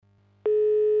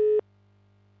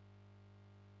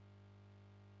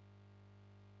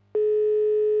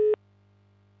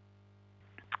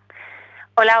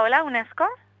Hola, hola, UNESCO.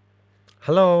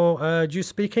 Hello, do you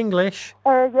speak English?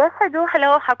 Yes, I do.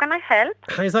 Hello, how can I help?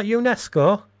 Hi, is that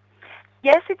UNESCO?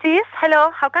 Yes, it is.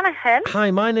 Hello, how can I help? Hi,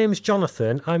 my name's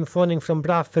Jonathan. I'm phoning from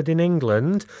Bradford in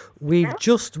England. We've Hmm?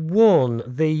 just won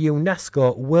the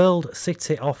UNESCO World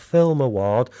City of Film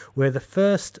Award. We're the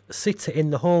first city in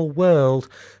the whole world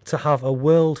to have a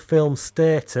world film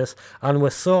status, and we're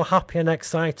so happy and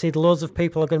excited. Loads of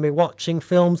people are going to be watching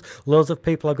films, loads of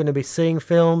people are going to be seeing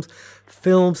films.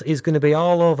 Films is going to be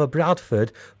all over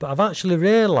Bradford, but I've actually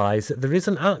realised that there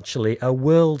isn't actually a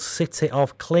World City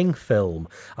of Cling film.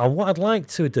 And what I'd like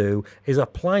to do is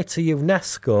apply to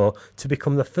UNESCO to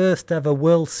become the first ever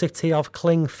World City of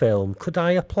Cling film. Could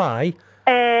I apply?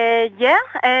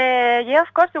 Yeah,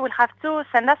 of course, you will have to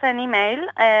send us an email.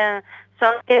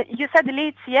 You said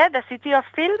Leeds, yeah, the city of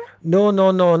film? No,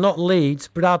 not Leeds,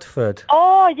 Bradford.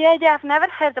 Oh, yeah, I've never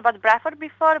heard about Bradford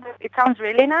before, but it sounds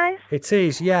really nice. It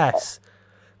is, yes.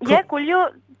 Yeah, could you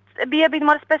be a bit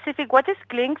more specific? What is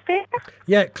cling film?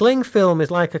 Yeah, cling film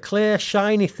is like a clear,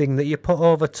 shiny thing that you put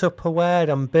over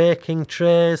Tupperware and baking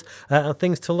trays and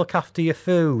things to look after your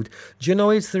food. Do you know,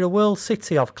 is there a World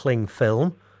City of Cling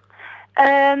film?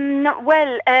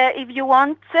 If you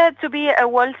want to be a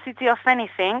world city of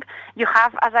anything, you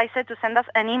have, as I said, to send us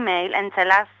an email and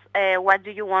tell us what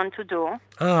do you want to do.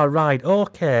 Ah, right,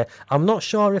 okay. I'm not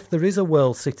sure if there is a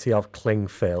World City of Cling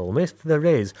film. If there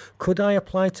is, could I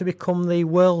apply to become the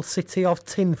World City of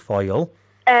Tinfoil?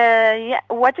 Yeah,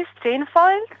 what is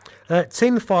tinfoil?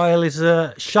 Tinfoil is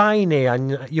shiny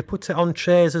and you put it on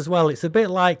trays as well. It's a bit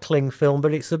like cling film,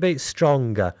 but it's a bit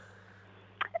stronger.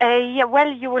 You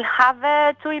will have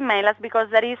to email us because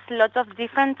there is lots of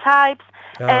different types.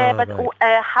 Ah,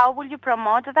 right. How will you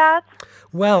promote that?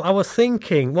 Well, I was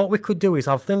thinking what we could do is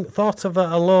thought of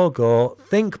a logo.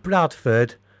 Think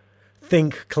Bradford,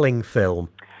 think cling film.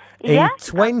 In Yes.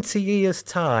 20 years'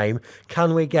 time,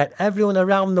 can we get everyone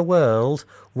around the world,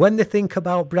 when they think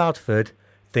about Bradford,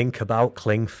 think about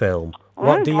cling film?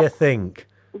 What do you think?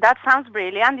 That sounds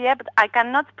brilliant. Yeah, but I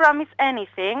cannot promise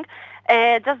anything.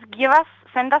 Just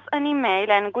send us an email,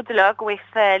 and good luck with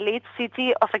lead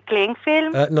city of a cling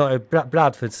film. No,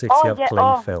 Bradford City Oh, of yeah. Cling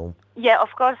Oh, film. yeah. Of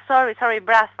course. Sorry,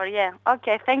 Bradford. Yeah.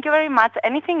 Okay. Thank you very much.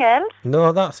 Anything else?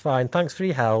 No, that's fine. Thanks for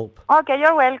your help. Okay.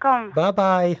 You're welcome. Bye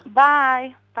bye.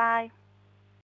 Bye. Bye.